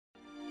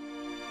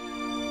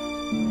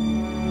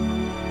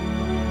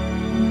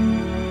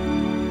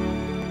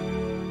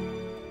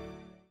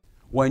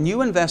When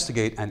you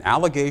investigate an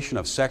allegation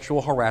of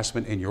sexual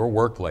harassment in your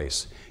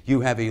workplace,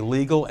 you have a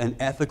legal and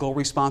ethical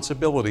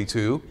responsibility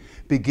to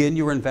begin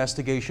your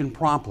investigation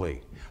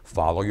promptly,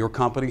 follow your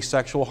company's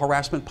sexual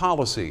harassment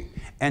policy,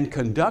 and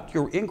conduct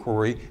your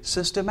inquiry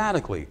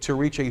systematically to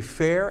reach a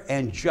fair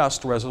and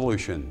just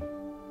resolution.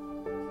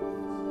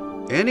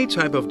 Any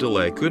type of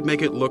delay could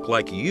make it look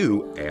like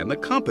you and the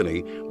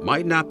company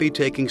might not be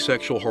taking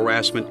sexual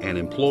harassment and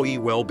employee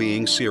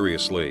well-being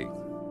seriously.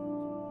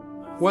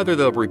 Whether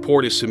the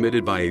report is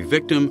submitted by a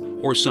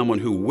victim or someone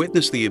who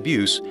witnessed the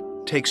abuse,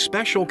 take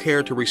special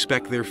care to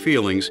respect their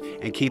feelings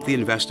and keep the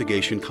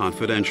investigation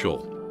confidential.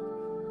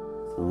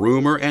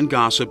 Rumor and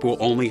gossip will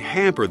only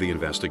hamper the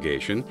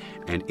investigation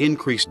and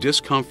increase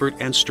discomfort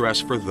and stress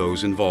for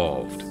those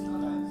involved.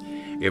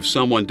 If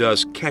someone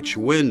does catch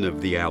wind of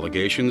the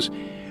allegations,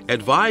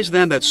 advise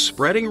them that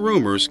spreading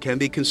rumors can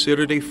be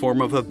considered a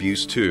form of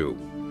abuse too.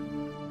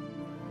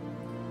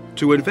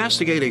 To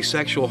investigate a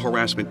sexual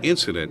harassment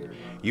incident,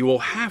 you will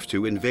have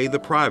to invade the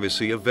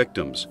privacy of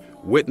victims,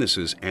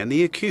 witnesses, and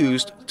the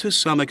accused to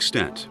some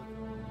extent.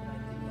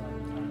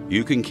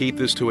 You can keep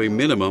this to a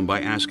minimum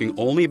by asking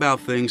only about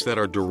things that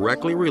are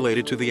directly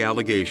related to the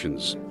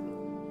allegations.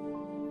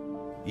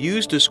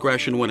 Use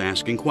discretion when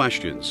asking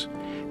questions.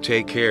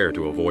 Take care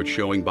to avoid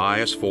showing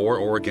bias for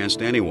or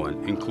against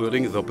anyone,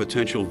 including the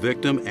potential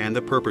victim and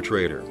the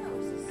perpetrator.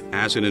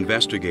 As an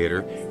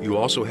investigator, you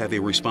also have a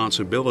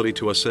responsibility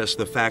to assess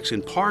the facts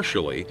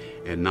impartially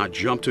and not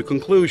jump to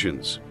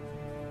conclusions.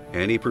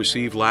 Any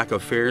perceived lack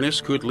of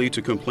fairness could lead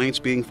to complaints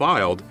being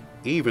filed,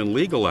 even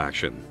legal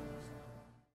action.